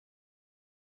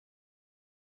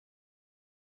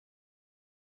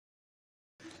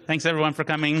Thanks, everyone, for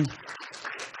coming.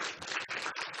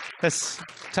 That's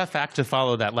a tough act to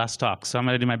follow, that last talk, so I'm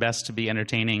going to do my best to be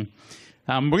entertaining.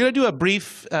 We're going to do a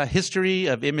brief history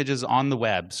of images on the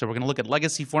web. So we're going to look at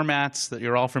legacy formats that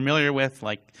you're all familiar with,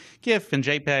 like GIF and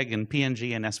JPEG and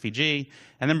PNG and SVG.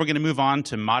 And then we're going to move on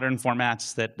to modern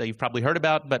formats that you've probably heard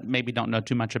about, but maybe don't know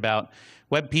too much about.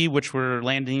 WebP, which we're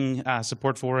landing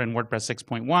support for in WordPress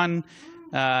 6.1.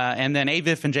 And then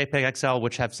AVIF and JPEG XL,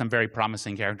 which have some very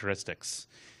promising characteristics.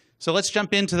 So let's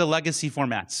jump into the legacy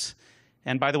formats.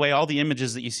 And by the way, all the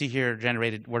images that you see here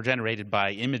were generated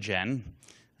by Imagen.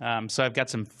 So I've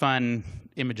got some fun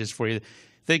images for you.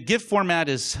 The GIF format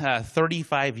is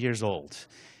 35 years old.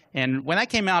 And when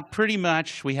that came out, pretty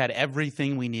much we had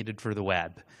everything we needed for the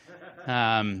web.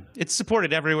 It's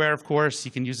supported everywhere, of course.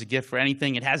 You can use a GIF for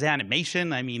anything. It has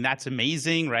animation. I mean, that's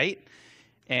amazing, right?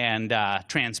 And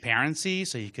transparency,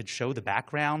 so you could show the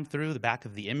background through the back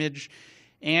of the image.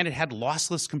 And it had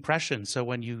lossless compression, so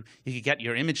when you could get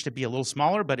your image to be a little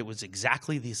smaller, but it was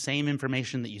exactly the same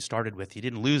information that you started with. You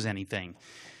didn't lose anything.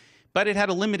 But it had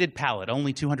a limited palette,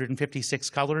 only 256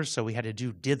 colors, so we had to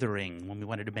do dithering when we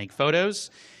wanted to make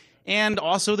photos. And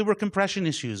also there were compression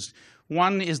issues.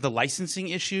 One is the licensing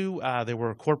issue. There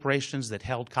were corporations that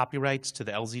held copyrights to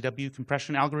the LZW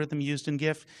compression algorithm used in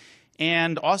GIF.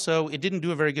 And also, it didn't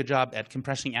do a very good job at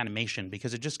compressing animation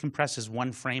because it just compresses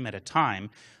one frame at a time,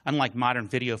 unlike modern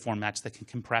video formats that can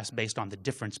compress based on the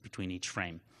difference between each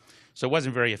frame. So it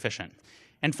wasn't very efficient.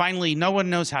 And finally, no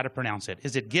one knows how to pronounce it.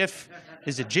 Is it GIF?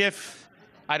 Is it GIF?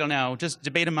 I don't know. Just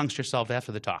debate amongst yourselves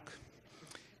after the talk.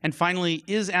 And finally,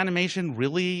 is animation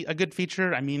really a good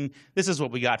feature? I mean, this is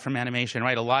what we got from animation,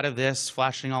 right? A lot of this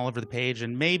flashing all over the page,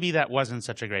 and maybe that wasn't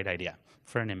such a great idea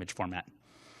for an image format.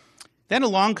 Then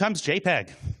along comes JPEG.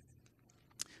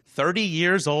 30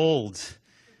 years old.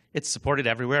 It's supported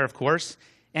everywhere, of course,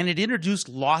 and it introduced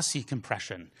lossy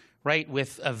compression, right,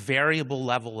 with a variable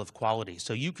level of quality.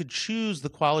 So you could choose the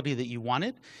quality that you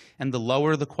wanted, and the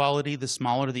lower the quality, the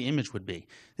smaller the image would be.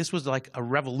 This was like a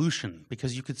revolution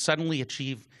because you could suddenly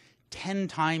achieve 10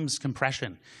 times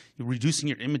compression. You're reducing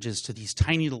your images to these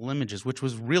tiny little images, which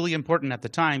was really important at the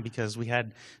time because we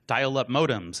had dial-up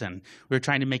modems and we were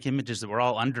trying to make images that were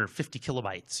all under 50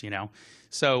 kilobytes, you know.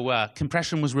 So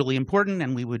compression was really important,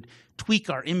 and we would tweak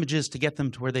our images to get them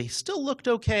to where they still looked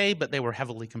okay, but they were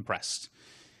heavily compressed.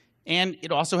 And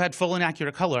it also had full and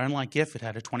accurate color. Unlike GIF, it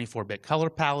had a 24-bit color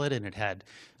palette, and it had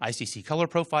ICC color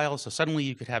profile, so suddenly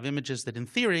you could have images that, in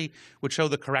theory, would show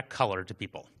the correct color to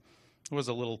people. It was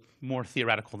a little more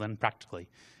theoretical than practically.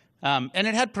 And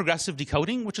it had progressive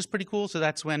decoding, which is pretty cool. So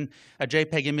that's when a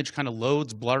JPEG image kind of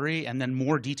loads blurry and then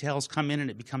more details come in and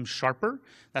it becomes sharper.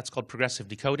 That's called progressive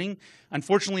decoding.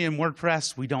 Unfortunately, in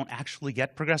WordPress, we don't actually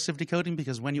get progressive decoding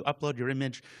because when you upload your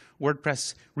image,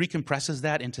 WordPress recompresses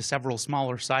that into several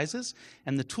smaller sizes.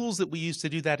 And the tools that we use to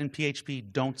do that in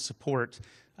PHP don't support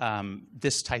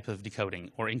this type of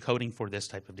decoding or encoding for this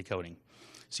type of decoding.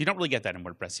 So you don't really get that in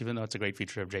WordPress, even though it's a great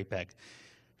feature of JPEG.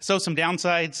 So some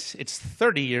downsides, it's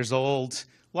 30 years old.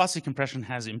 Lossy compression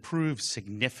has improved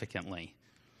significantly.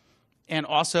 And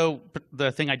also,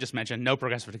 the thing I just mentioned, no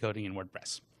progressive decoding in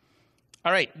WordPress.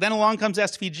 All right, then along comes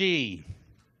SVG.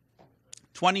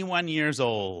 21 years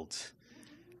old.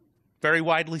 Very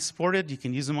widely supported. You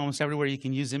can use them almost everywhere you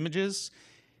can use images.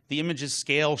 The images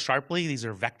scale sharply. These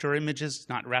are vector images,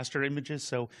 not raster images,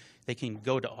 so they can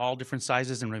go to all different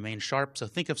sizes and remain sharp. So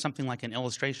think of something like an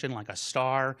illustration, like a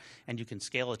star, and you can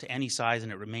scale it to any size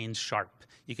and it remains sharp.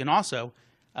 You can also,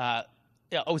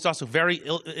 it's also very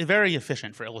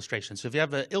efficient for illustration. So if you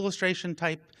have an illustration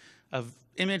type of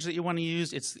image that you want to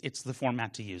use, it's the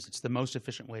format to use. It's the most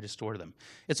efficient way to store them.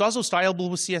 It's also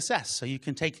stylable with CSS, so you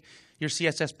can take your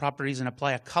CSS properties and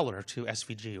apply a color to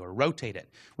SVG or rotate it,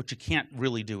 which you can't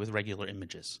really do with regular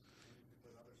images.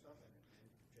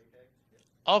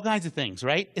 All kinds of things,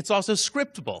 right? It's also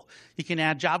scriptable. You can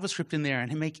add JavaScript in there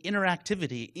and make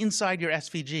interactivity inside your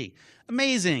SVG.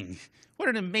 Amazing. What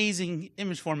an amazing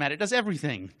image format. It does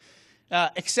everything.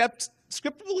 Except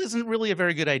scriptable isn't really a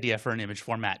very good idea for an image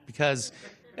format because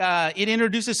it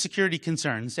introduces security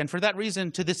concerns. And for that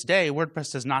reason, to this day,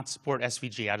 WordPress does not support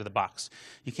SVG out of the box.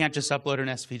 You can't just upload an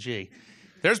SVG.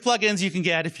 There's plugins you can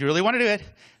get if you really want to do it,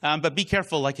 but be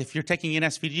careful. Like if you're taking an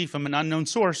SVG from an unknown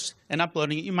source and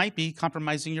uploading it, you might be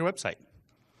compromising your website.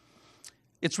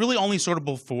 It's really only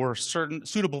suitable for certain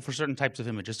types of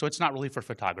images, so it's not really for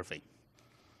photography.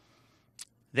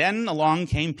 Then along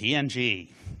came PNG,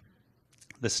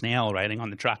 the snail riding on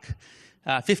the truck.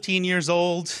 15 years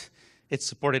old. It's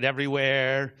supported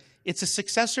everywhere. It's a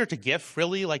successor to GIF,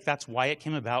 really. Like, that's why it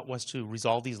came about, was to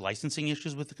resolve these licensing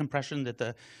issues with the compression that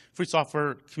the free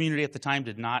software community at the time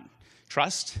did not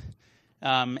trust.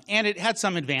 And it had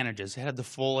some advantages. It had the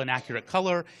full and accurate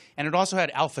color, and it also had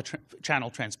alpha channel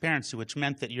transparency, which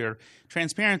meant that your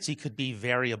transparency could be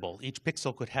variable. Each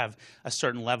pixel could have a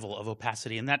certain level of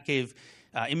opacity, and that gave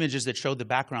images that showed the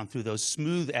background through those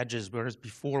smooth edges, whereas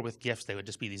before with GIFs, they would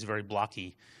just be these very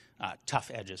blocky, tough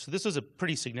edges. So this was a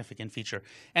pretty significant feature.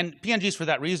 And PNGs, for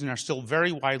that reason, are still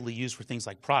very widely used for things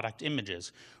like product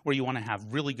images, where you want to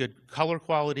have really good color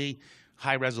quality,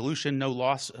 high resolution, no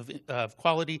loss of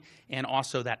quality, and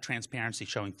also that transparency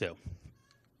showing through.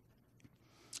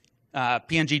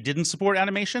 PNG didn't support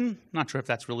animation. Not sure if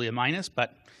that's really a minus,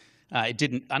 but it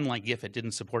didn't, unlike GIF, it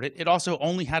didn't support it. It also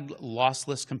only had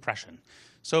lossless compression.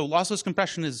 So lossless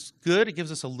compression is good. It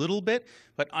gives us a little bit,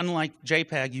 but unlike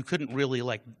JPEG, you couldn't really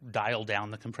like dial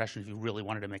down the compression if you really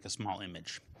wanted to make a small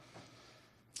image.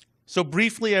 So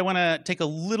briefly, I want to take a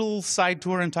little side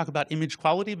tour and talk about image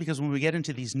quality, because when we get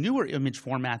into these newer image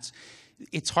formats,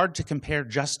 it's hard to compare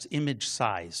just image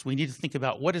size. We need to think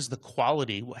about what is the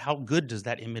quality, how good does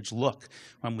that image look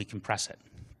when we compress it.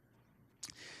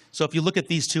 So if you look at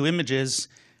these two images,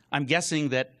 I'm guessing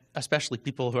that especially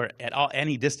people who are at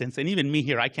any distance, and even me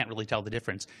here, I can't really tell the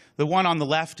difference. The one on the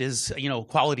left is,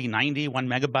 quality 90, 1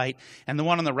 megabyte, and the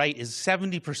one on the right is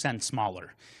 70%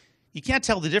 smaller. You can't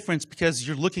tell the difference because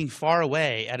you're looking far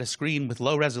away at a screen with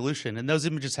low resolution, and those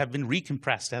images have been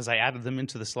recompressed as I added them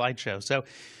into the slideshow. So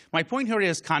my point here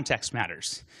is context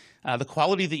matters. The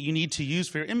quality that you need to use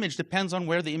for your image depends on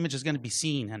where the image is going to be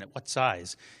seen and at what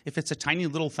size. If it's a tiny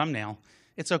little thumbnail,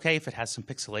 it's okay if it has some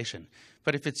pixelation.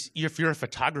 But if you're a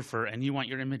photographer and you want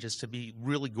your images to be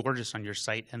really gorgeous on your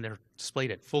site and they're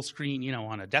displayed at full screen,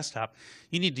 on a desktop,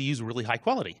 you need to use really high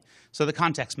quality. So the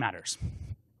context matters.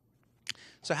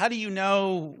 So how do you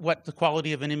know what the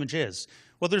quality of an image is?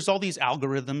 Well, there's all these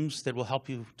algorithms that will help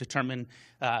you determine,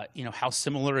 how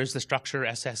similar is the structure,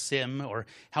 SSIM, or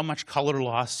how much color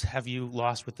loss have you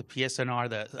lost with the PSNR,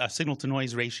 the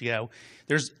signal-to-noise ratio.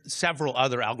 There's several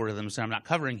other algorithms that I'm not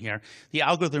covering here. The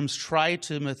algorithms try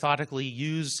to methodically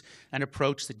use an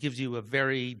approach that gives you a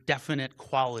very definite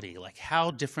quality, like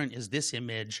how different is this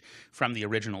image from the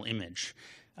original image.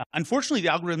 Unfortunately, the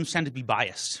algorithms tend to be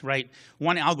biased, right?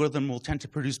 One algorithm will tend to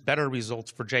produce better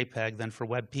results for JPEG than for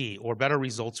WebP, or better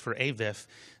results for AVIF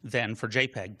than for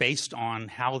JPEG, based on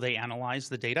how they analyze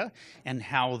the data and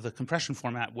how the compression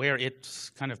format, where it's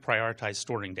kind of prioritized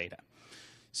storing data.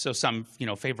 So some,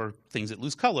 favor things that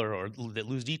lose color or that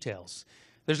lose details.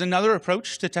 There's another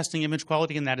approach to testing image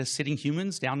quality, and that is sitting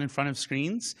humans down in front of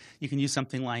screens. You can use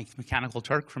something like Mechanical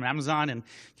Turk from Amazon and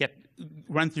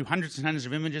run through hundreds and hundreds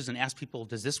of images and ask people,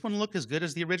 does this one look as good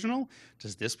as the original?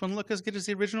 Does this one look as good as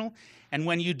the original? And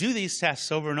when you do these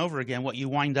tests over and over again, what you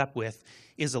wind up with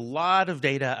is a lot of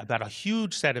data about a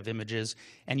huge set of images,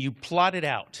 and you plot it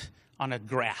out on a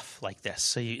graph like this.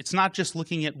 So it's not just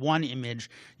looking at one image,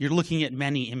 you're looking at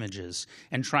many images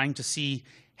and trying to see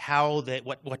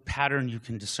what pattern you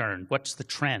can discern, what's the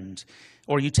trend.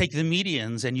 Or you take the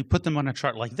medians and you put them on a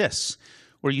chart like this,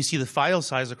 where you see the file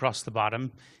size across the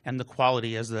bottom and the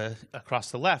quality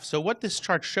across the left. So what this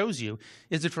chart shows you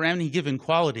is that for any given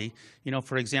quality,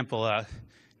 for example,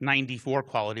 94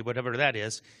 quality, whatever that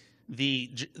is, the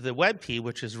WebP,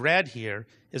 which is red here,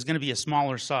 is going to be a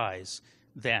smaller size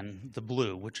than the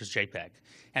blue, which is JPEG.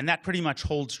 And that pretty much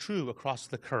holds true across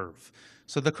the curve.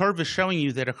 So the curve is showing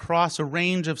you that across a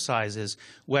range of sizes,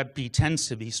 WebP tends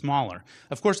to be smaller.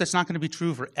 Of course, that's not going to be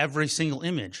true for every single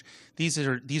image. These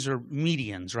are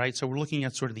medians, right? So we're looking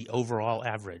at sort of the overall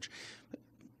average.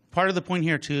 Part of the point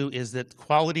here, too, is that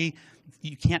quality,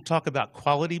 you can't talk about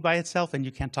quality by itself, and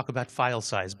you can't talk about file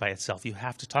size by itself. You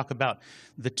have to talk about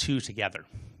the two together.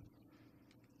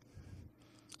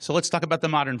 So let's talk about the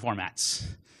modern formats.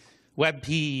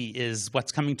 WebP is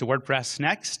what's coming to WordPress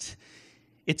next.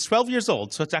 It's 12 years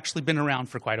old, so it's actually been around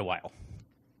for quite a while.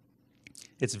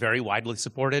 It's very widely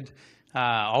supported.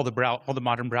 All the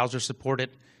modern browsers support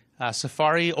it.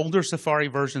 Safari, older Safari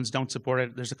versions don't support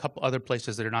it. There's a couple other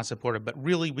places that are not supported, but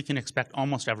really we can expect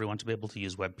almost everyone to be able to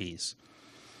use WebPs.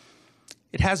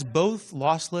 It has both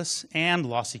lossless and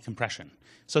lossy compression.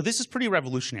 So this is pretty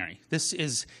revolutionary. This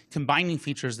is combining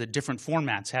features that different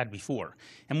formats had before.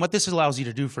 And what this allows you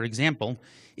to do, for example,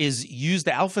 is use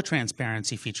the alpha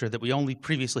transparency feature that we only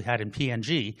previously had in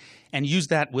PNG and use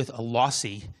that with a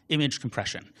lossy image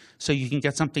compression. So you can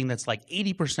get something that's like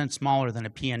 80% smaller than a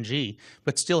PNG,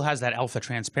 but still has that alpha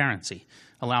transparency,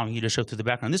 allowing you to show through the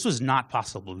background. This was not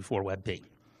possible before WebP.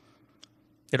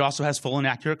 It also has full and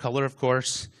accurate color, of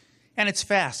course, and it's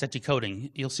fast at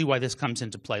decoding. You'll see why this comes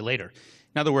into play later.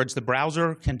 In other words, the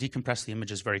browser can decompress the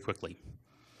images very quickly.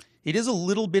 It is a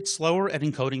little bit slower at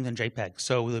encoding than JPEG,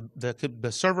 so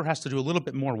the server has to do a little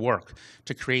bit more work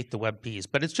to create the WebPs,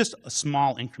 but it's just a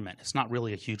small increment. It's not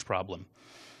really a huge problem.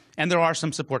 And there are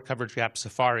some support coverage gaps,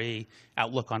 Safari,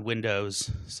 Outlook on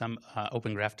Windows, some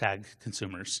Open Graph Tag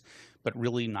consumers, but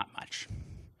really not much.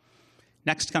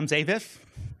 Next comes AVIF.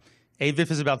 AVIF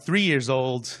is about 3 years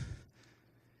old.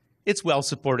 It's well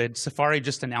supported. Safari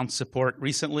just announced support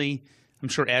recently. I'm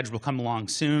sure Edge will come along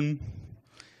soon.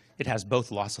 It has both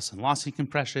lossless and lossy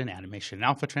compression, animation and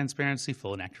alpha transparency,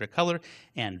 full and accurate color,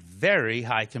 and very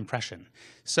high compression.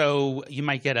 So you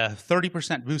might get a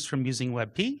 30% boost from using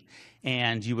WebP,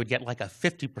 and you would get like a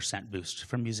 50% boost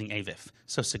from using AVIF,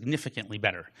 so significantly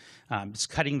better. It's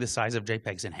cutting the size of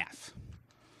JPEGs in half.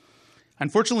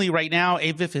 Unfortunately, right now,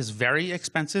 AVIF is very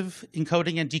expensive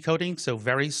encoding and decoding, so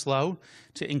very slow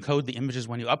to encode the images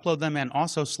when you upload them, and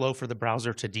also slow for the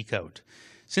browser to decode.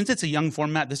 Since it's a young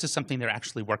format, this is something they're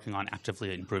actually working on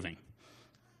actively improving.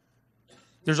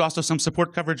 There's also some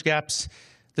support coverage gaps.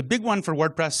 The big one for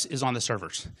WordPress is on the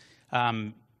servers.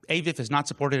 AVIF is not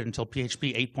supported until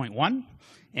PHP 8.1,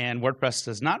 and WordPress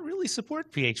does not really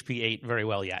support PHP 8 very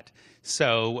well yet.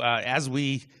 So as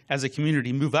we, as a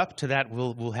community, move up to that,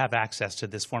 we'll have access to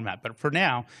this format. But for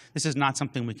now, this is not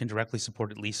something we can directly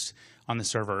support, at least on the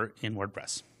server in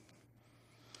WordPress.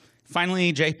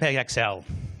 Finally, JPEG XL.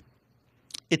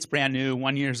 It's brand new,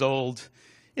 1 year old.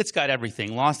 It's got everything,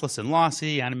 lossless and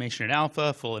lossy, animation and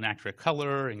alpha, full and accurate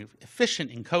color,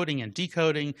 efficient encoding and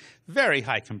decoding, very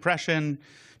high compression,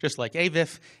 just like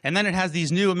AVIF. And then it has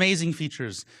these new amazing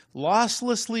features,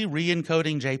 losslessly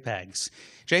re-encoding JPEGs.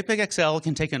 JPEG XL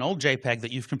can take an old JPEG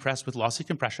that you've compressed with lossy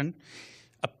compression,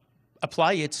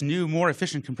 apply its new, more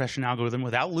efficient compression algorithm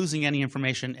without losing any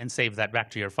information, and save that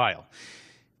back to your file.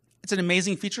 It's an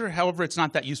amazing feature, however, it's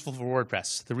not that useful for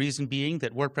WordPress. The reason being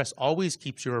that WordPress always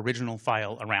keeps your original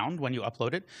file around when you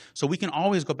upload it, so we can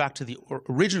always go back to the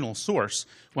original source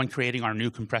when creating our new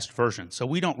compressed version. So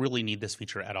we don't really need this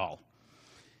feature at all.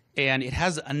 And it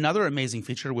has another amazing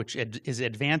feature, which is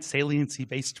advanced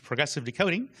saliency-based progressive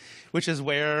decoding, which is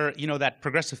where, you know, that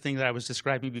progressive thing that I was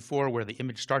describing before, where the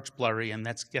image starts blurry and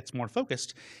that gets more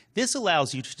focused. This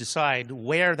allows you to decide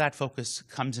where that focus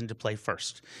comes into play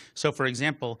first. So for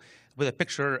example, with a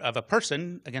picture of a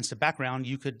person against a background,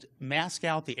 you could mask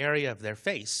out the area of their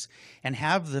face and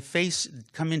have the face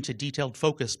come into detailed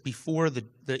focus before the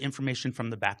information from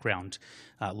the background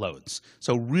loads.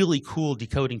 So really cool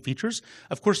decoding features.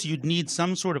 Of course, you'd need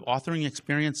some sort of authoring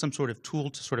experience, some sort of tool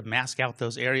to sort of mask out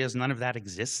those areas. None of that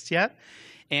exists yet.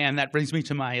 And that brings me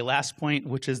to my last point,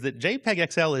 which is that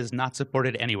JPEG XL is not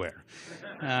supported anywhere.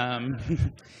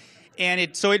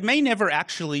 And so it may never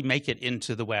actually make it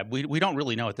into the web. We don't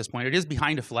really know at this point. It is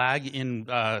behind a flag in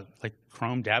like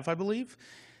Chrome Dev, I believe.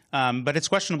 But it's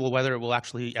questionable whether it will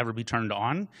actually ever be turned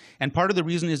on. And part of the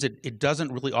reason is it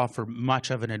doesn't really offer much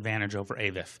of an advantage over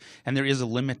AVIF. And there is a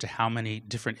limit to how many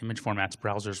different image formats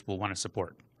browsers will want to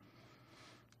support.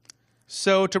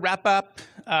 So to wrap up,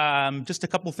 just a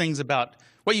couple things about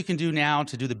what you can do now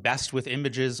to do the best with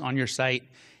images on your site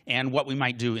and what we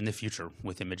might do in the future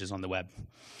with images on the web.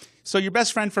 So your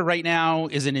best friend for right now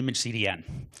is an image CDN.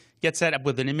 Get set up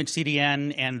with an image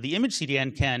CDN, and the image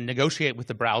CDN can negotiate with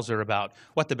the browser about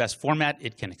what the best format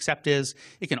it can accept is.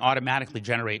 It can automatically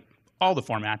generate all the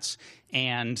formats,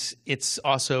 and it's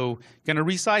also going to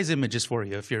resize images for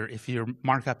you if your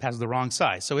markup has the wrong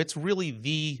size. So it's really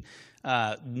the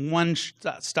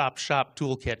one-stop shop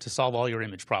toolkit to solve all your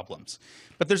image problems.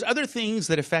 But there's other things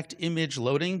that affect image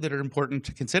loading that are important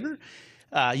to consider.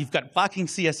 You've got blocking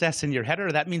CSS in your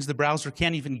header. That means the browser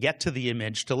can't even get to the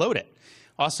image to load it.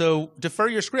 Also, defer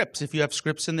your scripts. If you have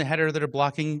scripts in the header that are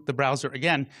blocking the browser,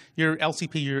 again, your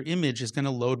LCP, your image, is going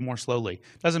to load more slowly.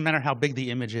 Doesn't matter how big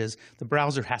the image is, the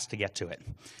browser has to get to it.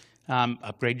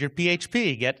 Upgrade your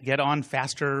PHP. Get on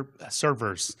faster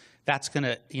servers. That's going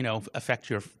to affect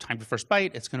your time to first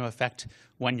byte. It's going to affect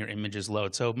when your images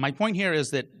load. So my point here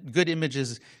is that good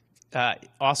images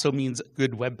also means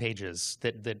good web pages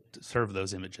that serve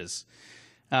those images.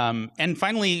 And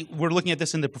finally, we're looking at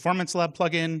this in the Performance Lab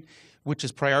plugin, which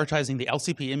is prioritizing the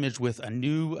LCP image with a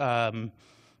new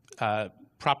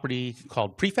property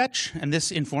called prefetch. And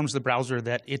this informs the browser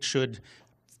that it should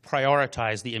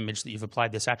prioritize the image that you've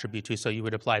applied this attribute to. So you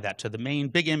would apply that to the main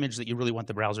big image that you really want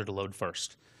the browser to load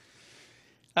first.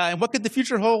 And what could the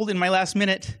future hold in my last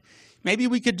minute? Maybe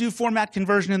we could do format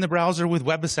conversion in the browser with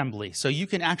WebAssembly. So you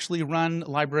can actually run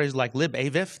libraries like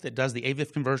libavif that does the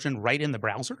AVIF conversion right in the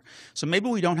browser. So maybe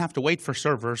we don't have to wait for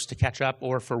servers to catch up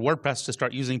or for WordPress to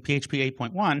start using PHP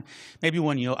 8.1. Maybe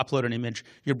when you upload an image,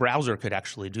 your browser could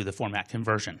actually do the format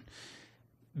conversion.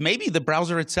 maybe the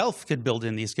browser itself could build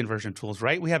in these conversion tools,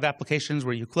 right? We have applications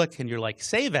where you click and you're like,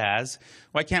 save as.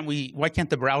 Why can't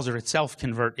the browser itself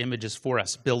convert images for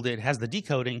us? Build it, has the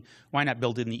decoding. Why not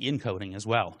build in the encoding as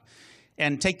well?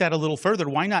 And take that a little further,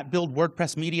 why not build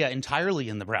WordPress media entirely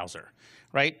in the browser,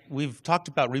 right? We've talked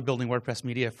about rebuilding WordPress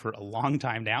media for a long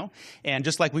time now. And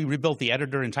just like we rebuilt the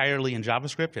editor entirely in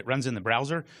JavaScript, it runs in the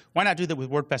browser. Why not do that with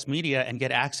WordPress media and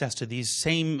get access to these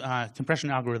same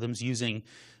compression algorithms using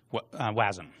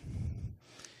WASM?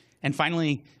 And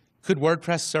finally, could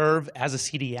WordPress serve as a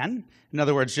CDN? In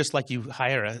other words, just like you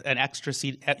hire an extra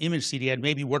image CDN,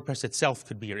 maybe WordPress itself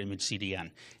could be your image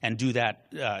CDN and do that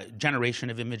generation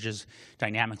of images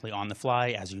dynamically on the fly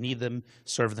as you need them,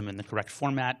 serve them in the correct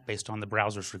format based on the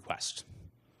browser's request.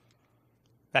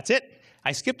 That's it.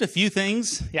 I skipped a few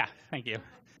things. Yeah, thank you.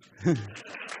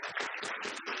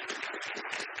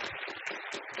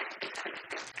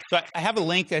 So I have a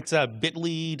link. It's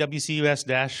bit.ly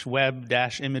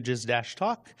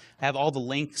wcus-web-images-talk. I have all the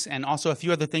links and also a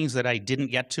few other things that I didn't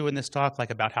get to in this talk,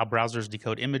 like about how browsers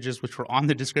decode images, which were on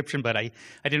the description, but I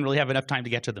didn't really have enough time to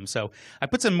get to them. So I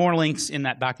put some more links in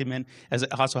that document, as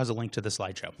it also has a link to the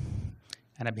slideshow.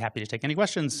 And I'd be happy to take any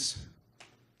questions.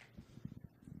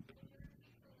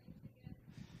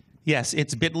 Yes,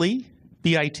 it's bit.ly,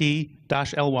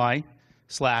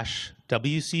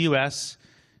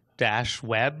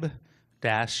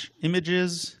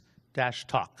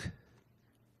 bit.ly/web-images-talk.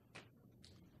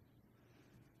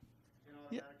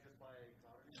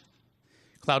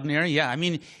 Cloudinary, yeah. I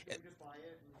mean,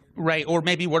 right, or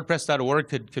maybe WordPress.org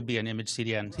could be an image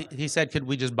CDN. He said, could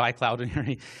we just buy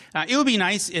Cloudinary? It would be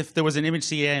nice if there was an image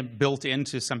CDN built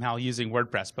into somehow using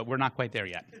WordPress, but we're not quite there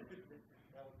yet.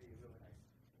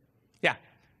 Yeah.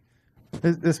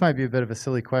 This might be a bit of a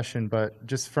silly question, but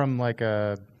just from like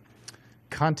a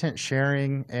content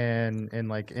sharing and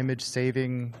like image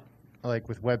saving, like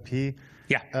with WebP.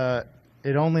 Yeah.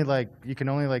 It only you can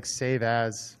only save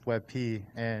as WebP,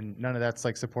 and none of that's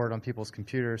like supported on people's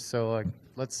computers. So like,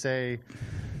 let's say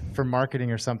for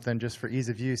marketing or something, just for ease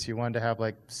of use, you wanted to have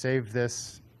like save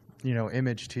this,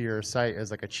 image to your site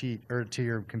as like a cheat, or to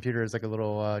your computer as like a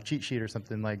little cheat sheet or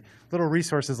something, like little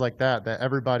resources like that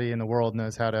everybody in the world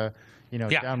knows how to,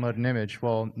 download an image.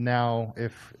 Well, now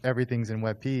if everything's in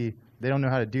WebP, they don't know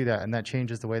how to do that, and that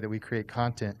changes the way that we create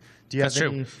content. Do you have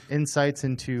any insights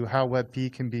into how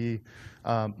WebP can be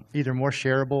either more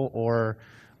shareable or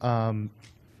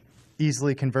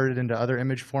easily converted into other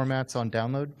image formats on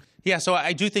download? Yeah, so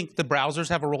I do think the browsers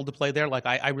have a role to play there. Like,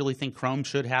 I really think Chrome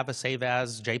should have a save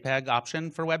as JPEG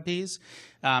option for WebPs.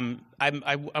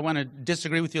 I want to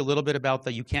disagree with you a little bit about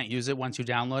that you can't use it once you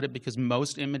download it, because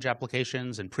most image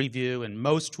applications and preview and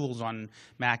most tools on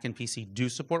Mac and PC do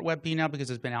support WebP now because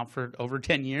it's been out for over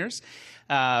 10 years.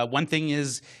 One thing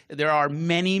is there are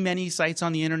many, many sites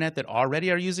on the internet that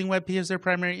already are using WebP as their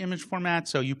primary image format,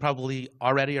 so you probably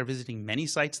already are visiting many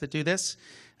sites that do this.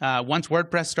 Once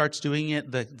WordPress starts doing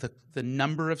it, the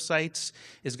number of sites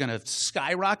is going to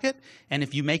skyrocket. And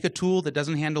if you make a tool that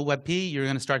doesn't handle WebP, you're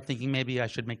going to start thinking, maybe I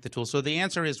should make the tool. So the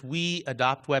answer is we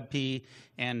adopt WebP,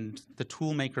 and the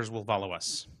tool makers will follow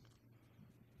us.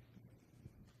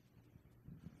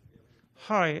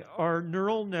 Hi, are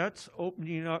neural nets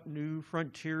opening up new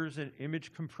frontiers in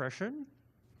image compression?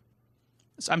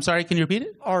 I'm sorry, can you repeat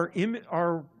it? Are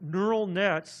neural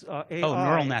nets, AI,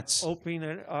 neural nets,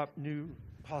 opening up new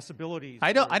possibilities?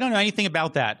 I don't know anything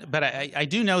about that, but I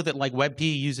do know that like WebP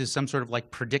uses some sort of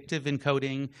like predictive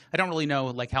encoding. I don't really know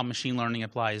like how machine learning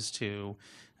applies to,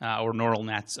 or neural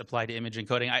nets apply to image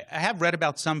encoding. I have read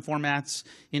about some formats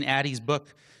in Addy's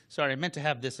book. Sorry, I meant to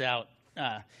have this out.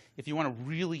 If you want to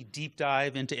really deep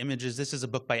dive into images, this is a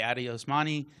book by Addy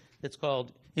Osmani. It's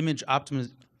called Image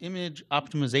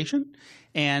Optimization,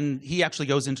 and he actually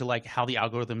goes into like how the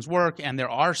algorithms work, and there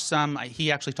are some,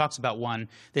 he actually talks about one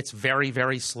that's very,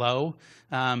 very slow,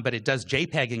 but it does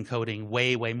JPEG encoding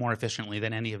way, way more efficiently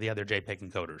than any of the other JPEG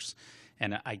encoders,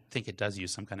 and I think it does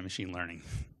use some kind of machine learning.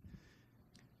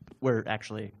 We're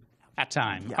actually at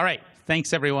time. Yeah. All right,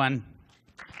 thanks everyone.